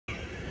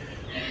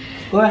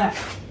Go ahead.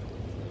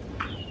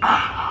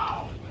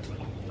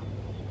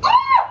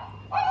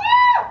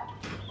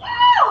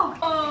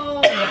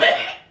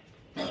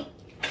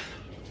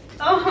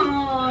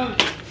 Oh.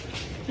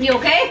 You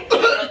okay?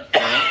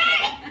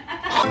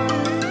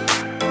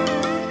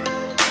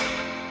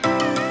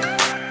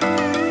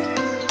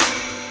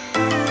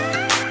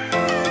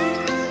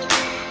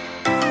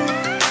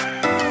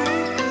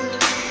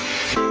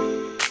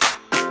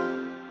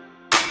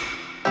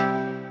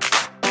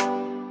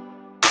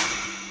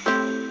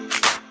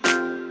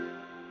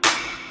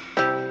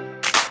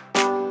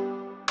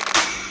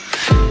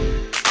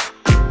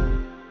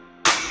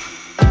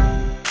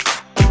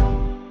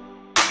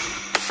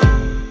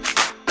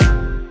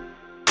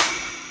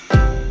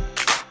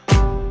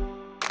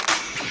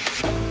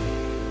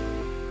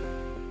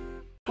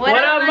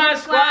 What up, my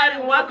squad,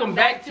 and welcome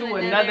back to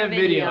another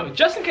video.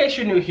 Just in case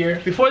you're new here,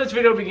 before this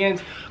video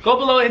begins, go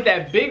below and hit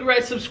that big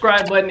red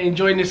subscribe button and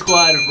join the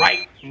squad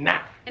right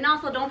now. And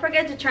also, don't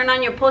forget to turn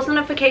on your post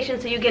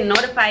notifications so you get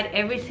notified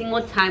every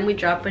single time we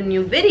drop a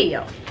new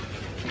video.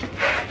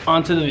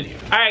 On to the video.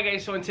 Alright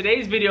guys, so in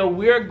today's video,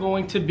 we are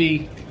going to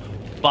be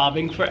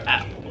bobbing for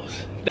apples.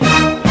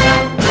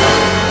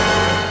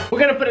 We're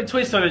gonna put a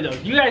twist on it though.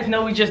 You guys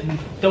know we just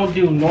don't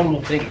do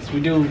normal things.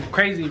 We do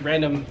crazy,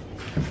 random,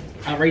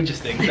 outrageous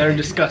things that are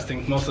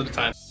disgusting most of the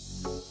time.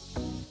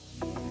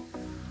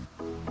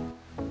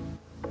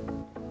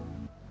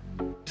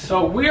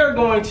 So we are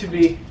going to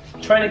be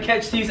trying to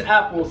catch these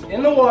apples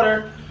in the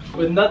water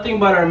with nothing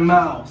but our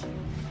mouths.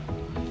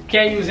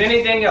 Can't use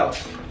anything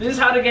else. This is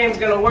how the game's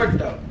gonna work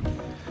though.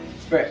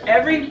 For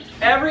every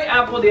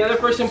apple the other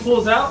person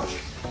pulls out,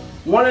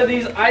 one of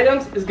these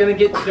items is gonna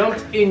get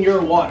dumped in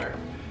your water.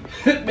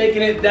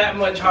 Making it that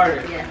much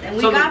harder. Yes, and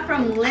we got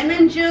from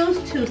lemon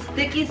juice to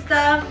sticky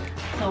stuff.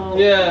 So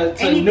yeah,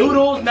 to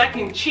noodles, mac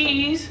and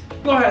cheese.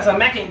 We're gonna have some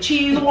mac and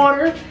cheese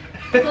water.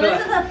 So this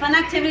is a fun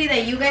activity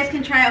that you guys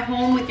can try at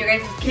home with your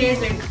guys'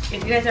 kids, or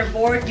if you guys are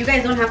bored. You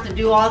guys don't have to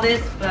do all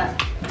this,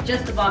 but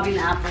just the bobbing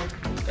the apple.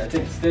 Gotta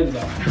take the stems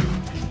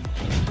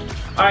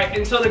off. Alright,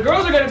 and so the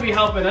girls are gonna be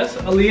helping us.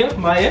 Aaliyah,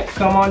 Maya,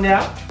 come on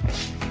down.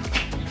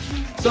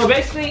 So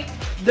basically,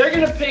 they're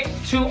gonna pick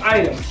two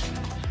items.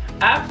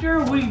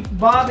 After we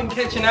bob and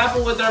catch an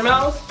apple with our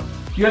mouths,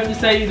 you have to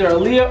say either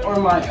Aaliyah or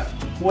Maya.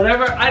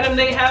 Whatever item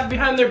they have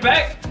behind their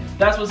back,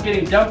 that's what's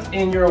getting dumped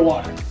in your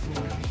water.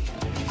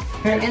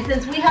 And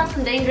since we have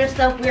some dangerous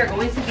stuff, we are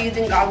going to be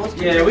using goggles.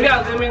 Yeah, we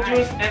got lemon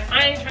juice, and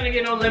I ain't trying to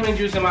get no lemon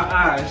juice in my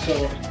eyes,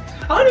 so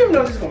I don't even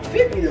know if this is gonna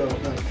fit me though.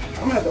 Like,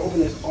 I'm gonna have to open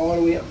this all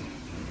the way up.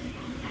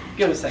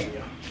 Give it a second,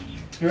 y'all.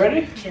 You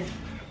ready? Yes.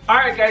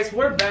 Alright guys,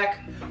 we're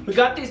back. We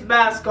got these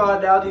masks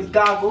on now, these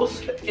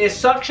goggles. It's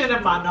suction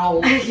in my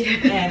nose.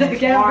 And I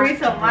can't breathe,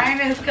 so mine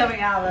is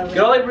coming out of it.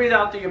 You only breathe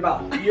out through your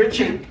mouth. Your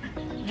cheek.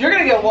 You're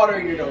gonna get water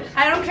in your nose.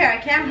 I don't care, I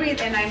can't breathe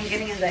and I'm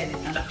getting anxiety.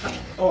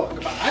 Oh,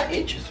 my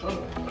itches.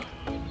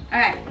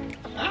 Alright,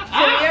 so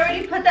we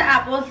already put the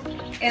apples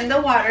in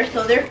the water,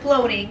 so they're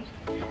floating.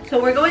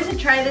 So we're going to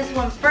try this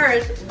one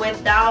first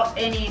without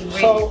any ring.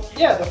 So,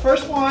 yeah, the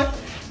first one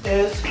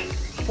is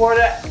for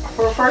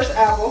first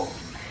apple.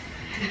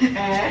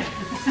 And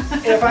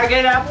if I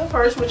get apple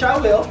first, which I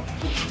will.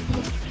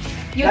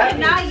 You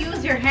cannot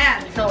use your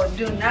hand, so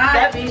do not.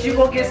 That means you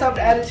go get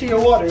something added to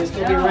your water. It's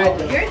still be red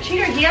though. You're a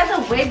cheater. He has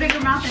a way bigger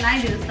mouth than I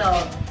do,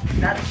 so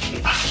that's a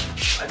cheat.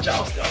 My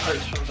jaw still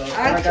hurts from those.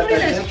 Actually,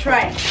 let's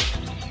try.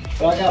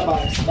 So I got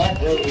my slack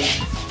really.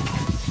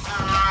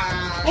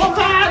 Oh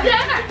God!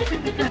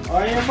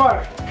 On your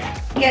mark.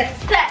 Get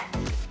set.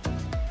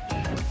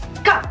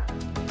 Go.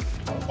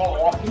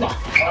 Oh my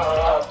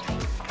God.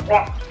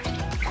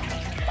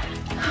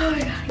 How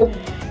did you do it?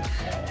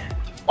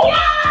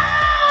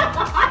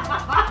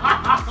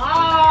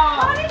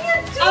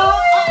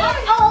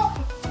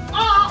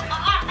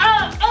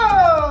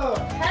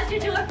 How'd you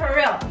do it for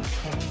real?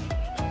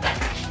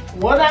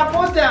 One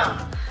apple down.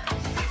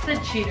 He's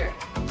a cheater.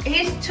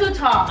 He's too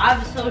tall.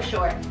 I'm so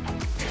short.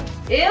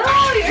 Ew,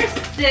 you're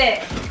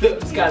sick.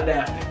 It's got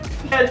that.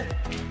 I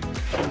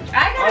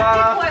gotta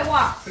pick who I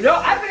want. No,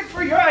 I picked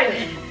for your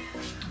item.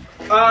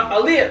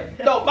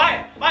 Aaliyah. No,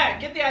 Maya,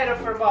 get the item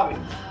for Bobby.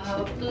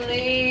 Oh,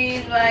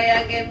 please,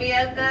 Maya, give me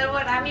a good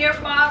one. I'm your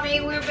mommy.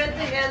 We've been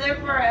together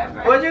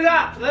forever. What you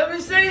got? Let me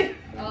see.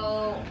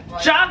 Oh,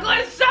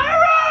 chocolate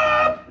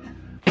syrup!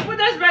 Put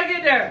that back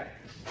in there.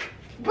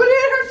 Put it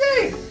in her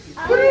thing.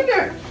 Put it in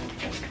there.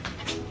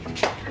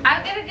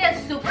 I'm gonna get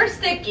super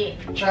sticky.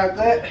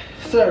 Chocolate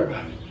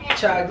syrup.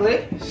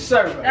 Chocolate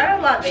syrup. Not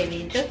a lot,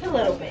 baby. Just a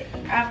little bit.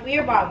 I'm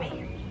your mommy.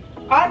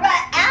 On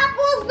my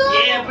apples,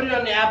 though? Yeah, put it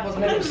on the apples,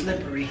 make them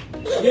slippery.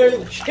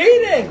 You're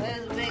cheating.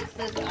 Let's mix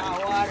this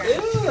hot water. Ew.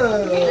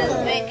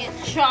 Let's make it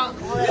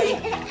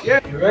chocolate. Yeah.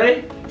 You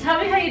ready? Tell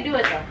me how you do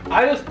it, though.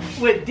 I just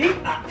went deep.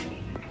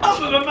 Oh,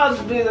 but my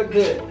mouth's really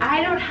good.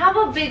 I don't have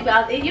a big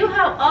mouth, and you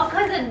have all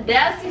kinds of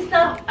nasty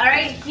stuff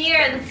right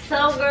here. That's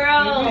so gross.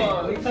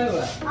 What are you talking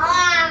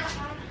about?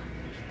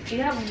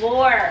 You have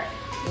more.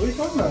 What are you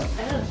talking about?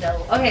 I don't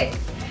know. Okay,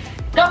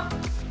 go.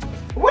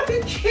 What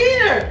a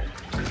cheater!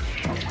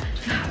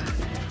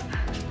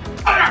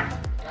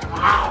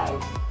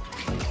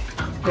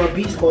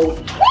 beast mode.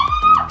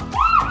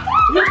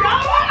 You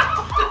got it?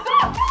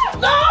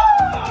 No!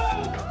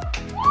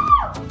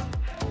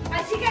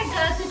 I think I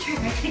got the trick.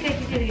 I think I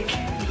did it.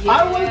 I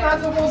was not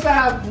supposed to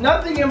have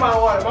nothing in my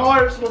water. My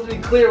water is supposed to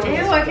be clear.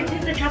 Ew, I can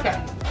taste the chocolate.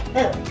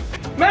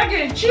 Mac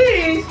and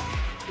cheese?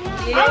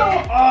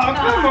 Yeah. Oh,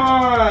 come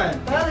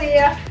on. Go,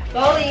 Leah.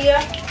 Go,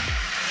 Leah.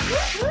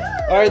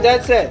 Alright,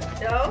 that's it.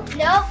 No.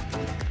 Nope.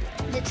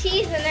 The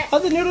cheese in it. How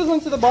the noodles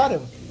went to the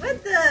bottom?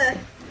 What the?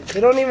 They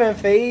don't even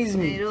faze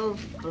me. It'll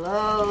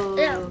blow.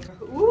 Ew.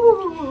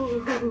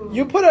 Ooh.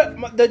 You put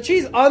the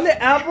cheese on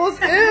the apples?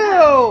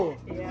 Ew!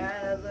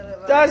 Yeah,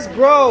 That's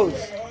gross.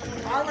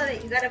 all of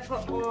it. You gotta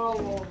put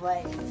all of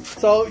it.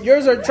 So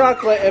yours are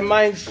chocolate and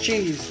mine's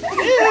cheese. Ew!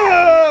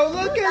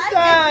 Look at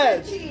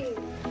that! Cheese.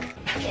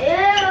 Ew.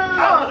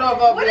 I don't know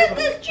about What is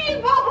this cheese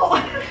bubble?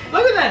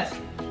 Look at this.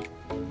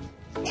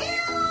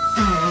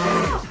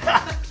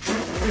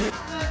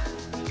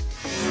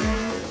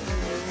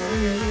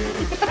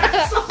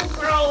 So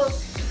gross.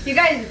 You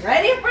guys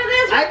ready for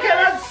this? I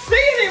cannot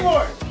see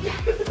anymore.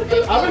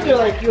 I'm gonna do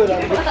like you and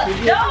I'm No.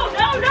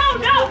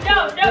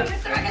 You're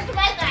throwing it to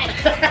my side.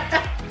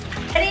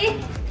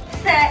 Ready,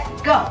 set,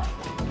 go.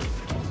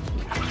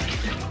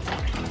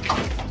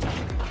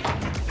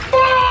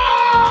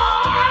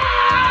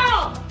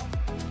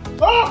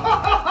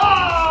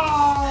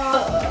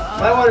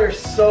 My water is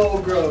so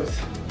gross.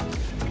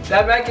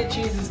 That mac and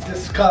cheese is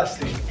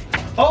disgusting.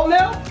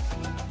 Oatmeal?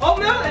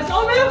 Oatmeal? It's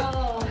oatmeal?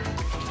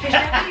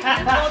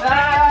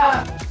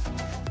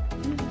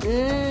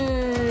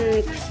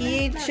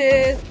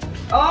 Peaches.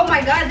 Oh my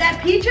god, that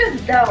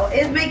peaches though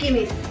is making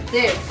me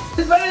sick.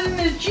 It's better than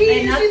the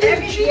cheese. And You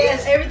did cheese.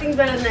 yes, everything's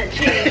better than that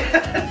cheese.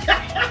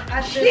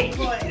 At this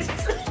point.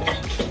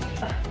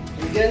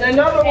 We're getting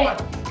another one.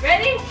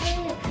 Ready,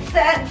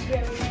 set,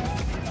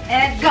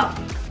 and go.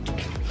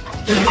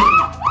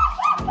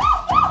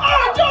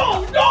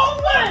 Oh, no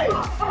way!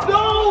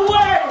 No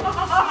way!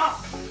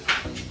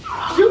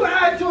 You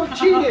had to have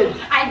cheated.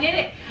 I did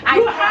it.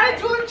 You had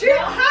to have cheated.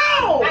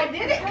 How? I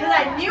did it because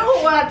I knew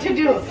what to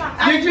do.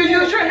 Did you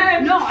use your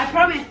hand? No, I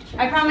promise.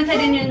 I promise I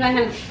didn't use my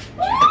hand.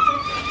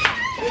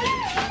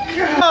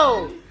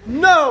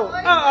 No,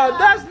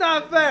 that's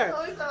not fair.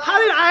 How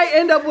did I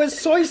end up with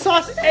soy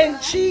sauce and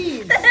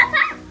cheese?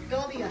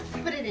 Go, Leah.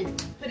 Put it in.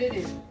 Put it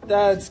in.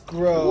 That's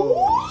gross.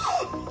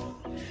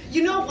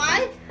 You know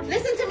why?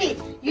 Listen to me.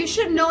 You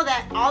should know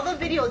that all the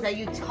videos that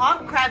you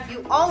talk crap,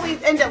 you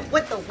always end up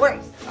with the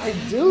worst. I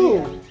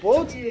do.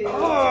 Both.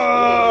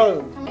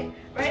 Oh.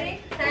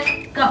 Ready,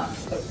 set, go.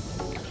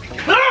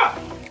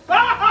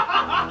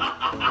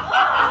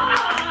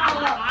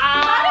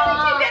 How did we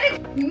keep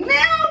getting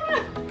milk?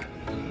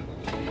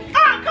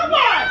 Come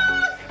on!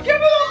 Give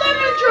me the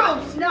lemon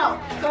juice! No,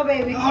 go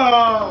baby.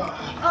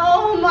 Oh.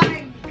 Oh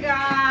my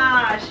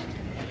gosh.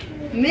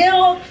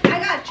 Milk. I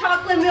got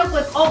chocolate milk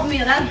with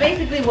oatmeal. That's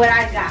basically what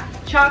I got.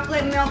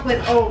 Chocolate milk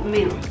with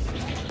oatmeal.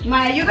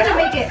 Maya, you're gonna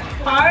make it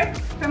hard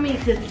for me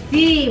to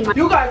see.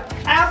 You got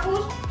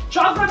apples,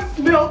 chocolate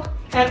milk,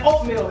 and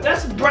oatmeal.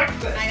 That's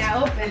breakfast. I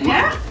got open.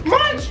 Yeah?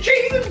 Mine's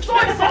cheese and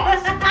soy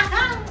sauce.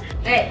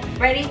 Hey,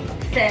 ready,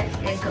 set,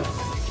 and go.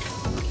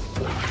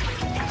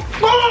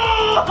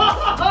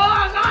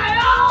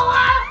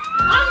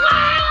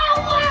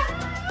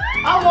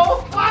 I'm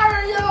on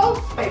fire,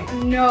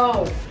 yo!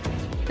 No.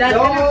 That's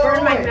gonna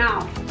burn my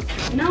mouth.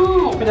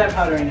 No. Put that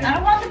powder in I there.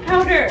 don't want the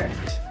powder.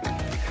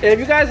 If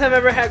you guys have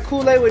ever had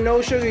Kool-Aid with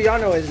no sugar, y'all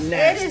know it's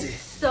nasty. It is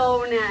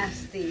so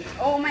nasty.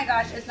 Oh my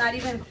gosh, it's not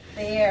even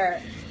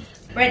fair.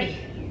 Ready,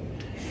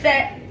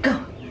 set, go.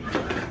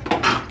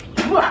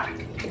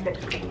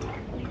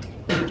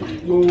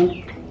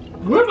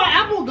 Where'd my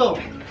apple go?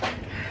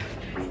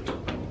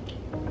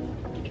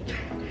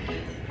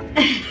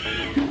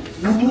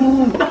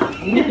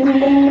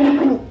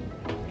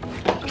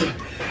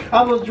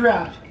 Almost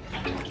draft.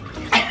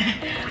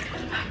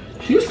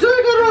 You still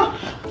gonna?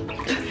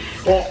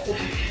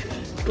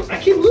 Oh, I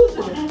keep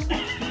losing it.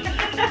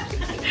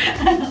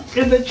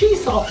 And the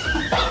cheese sauce.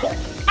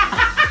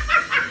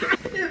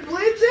 It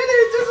bleeds in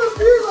and it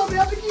disappears on me. I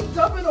have to keep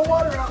dumping the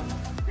water out.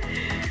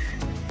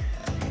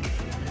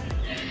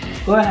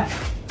 Go ahead.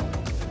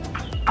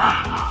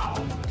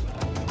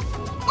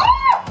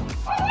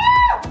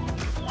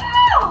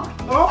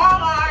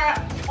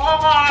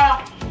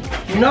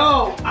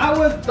 No, I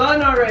was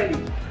done already.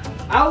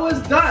 I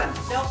was done.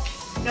 Nope.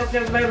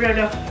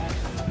 No.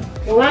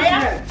 Well,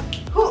 Maya?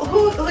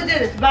 Who did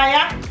this?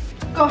 Maya?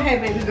 Go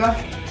ahead, baby girl.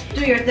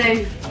 Do your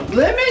thing.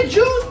 lemon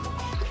juice?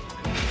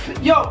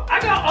 Yo, I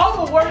got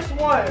all the worst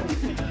ones.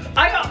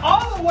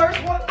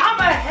 I'm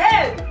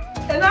ahead.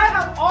 And I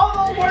have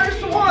all the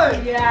worst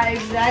ones. Yeah,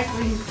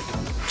 exactly.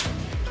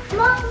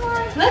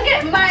 Look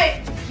at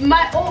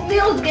my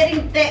oatmeal's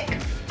getting thick.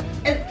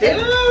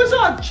 It's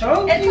all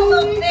chunky. It's a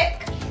little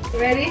thick.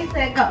 Ready,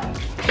 set, go.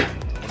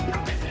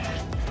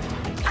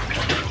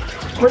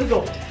 Where'd it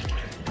go?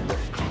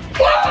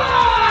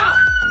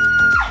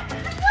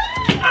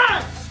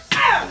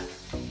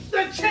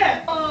 The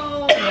chest.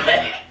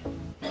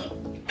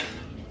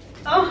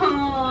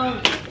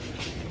 Oh.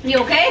 You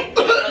okay?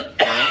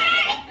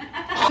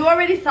 You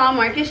already saw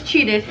Marcus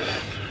cheated.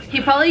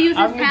 He probably used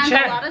his hands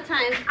a lot of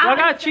times. I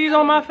got cheese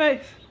on my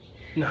face.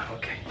 No,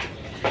 okay.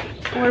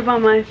 What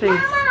about my face?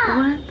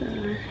 What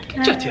the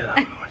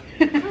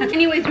heck?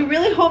 Anyways, we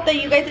really hope that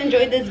you guys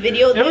enjoyed this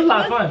video. It was a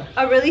lot of fun.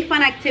 A really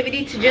fun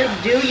activity to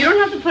just do. You don't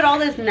have to put all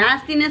this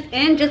nastiness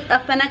in, just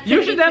a fun activity.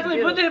 You should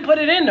definitely put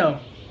it in though.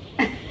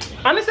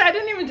 Honestly, I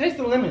didn't even taste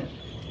the lemon.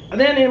 I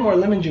think I need more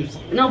lemon juice.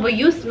 No, but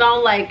you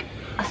smell like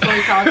a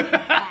soy sauce.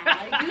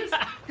 Like, you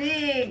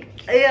stink.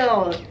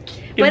 Ew.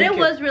 But it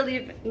was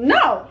really,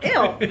 no,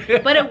 ew.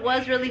 But it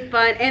was really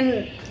fun,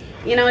 and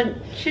you know, you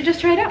should just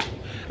try it out.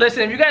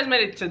 Listen, if you guys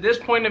made it to this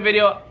point in the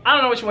video, I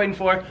don't know what you're waiting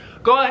for.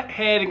 Go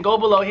ahead and go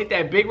below, hit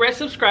that big red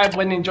subscribe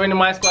button, and join the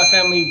My Squad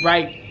family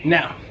right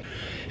now.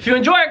 If you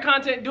enjoy our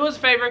content, do us a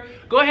favor,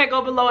 go ahead,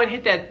 go below and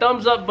hit that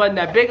thumbs up button,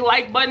 that big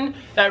like button.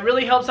 That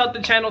really helps out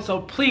the channel.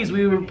 So please,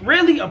 we would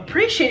really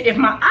appreciate if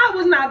my eye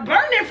was not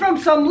burning from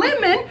some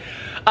lemon.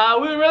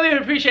 We would really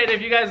appreciate it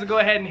if you guys would go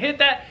ahead and hit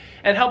that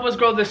and help us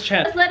grow this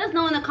channel. Just let us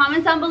know in the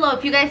comments down below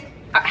if you guys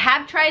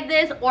have tried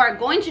this or are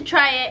going to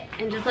try it,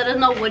 and just let us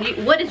know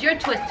what is your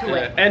twist to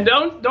it. And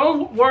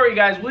don't worry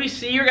guys, we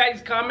see your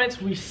guys'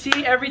 comments, we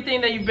see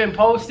everything that you've been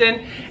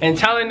posting and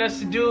telling us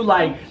to do,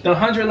 like the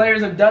 100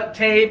 layers of duct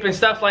tape and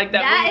stuff like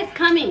that. That is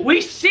coming.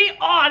 We see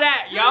all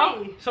that,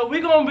 y'all. So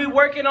we're gonna be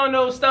working on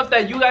those stuff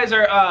that you guys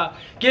are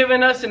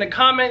giving us in the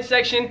comment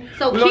section.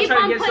 So we're keep gonna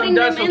try on to get putting something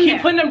done. them So in keep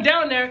there. putting them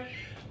down there,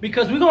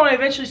 because we're gonna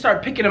eventually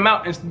start picking them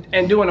out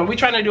and doing them. We're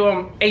trying to do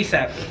them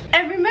ASAP.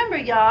 And remember,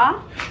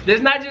 y'all, This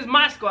is not just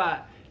my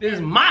squad. This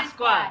is my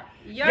squad,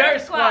 your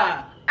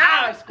squad,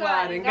 our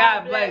squad, and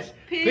God bless.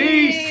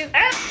 Peace.